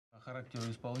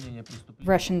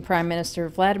Russian Prime Minister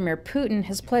Vladimir Putin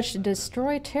has pledged to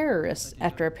destroy terrorists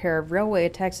after a pair of railway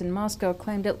attacks in Moscow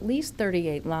claimed at least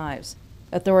 38 lives.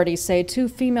 Authorities say 2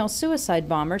 female suicide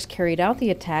bombers carried out the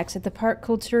attacks at the Park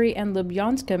Kultury and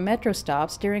Lubyanka metro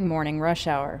stops during morning rush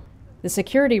hour. The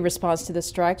security response to the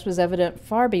strikes was evident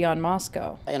far beyond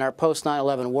Moscow. In our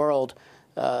post-9/11 world,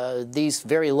 these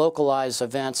very localized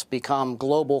events become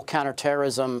global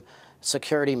counterterrorism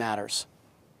security matters.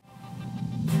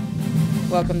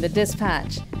 Welcome to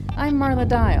Dispatch. I'm Marla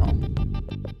Dial.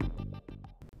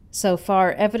 So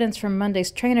far, evidence from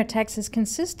Monday's train attacks is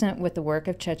consistent with the work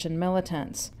of Chechen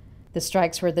militants. The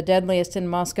strikes were the deadliest in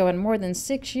Moscow in more than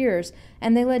 6 years,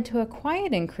 and they led to a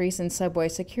quiet increase in subway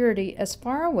security as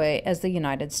far away as the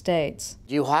United States.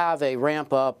 You have a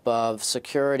ramp-up of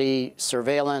security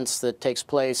surveillance that takes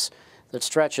place that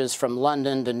stretches from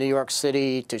London to New York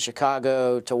City to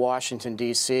Chicago to Washington,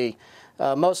 D.C.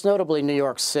 Most notably New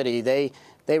York City.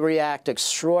 They react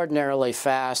extraordinarily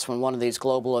fast when one of these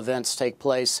global events take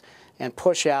place and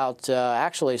push out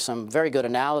actually some very good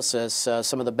analysis,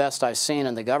 some of the best I've seen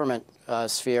in the government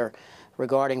sphere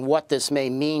regarding what this may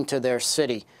mean to their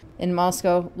city. In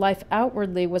Moscow, life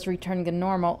outwardly was returning to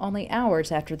normal only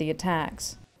hours after the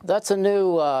attacks. That's a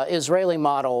new Israeli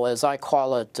model, as I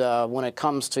call it, when it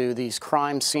comes to these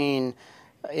crime scene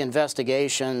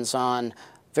investigations on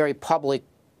very public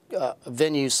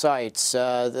venue sites.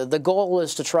 The goal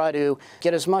is to try to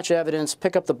get as much evidence,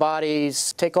 pick up the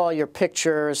bodies, take all your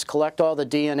pictures, collect all the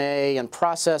DNA, and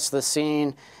process the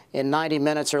scene in 90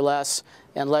 minutes or less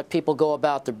and let people go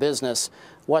about their business.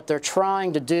 What they're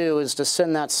trying to do is to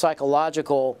send that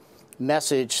psychological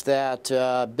message that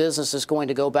business is going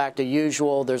to go back to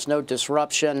usual, there's no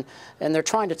disruption, and they're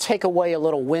trying to take away a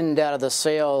little wind out of the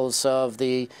sails of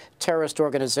the terrorist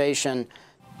organization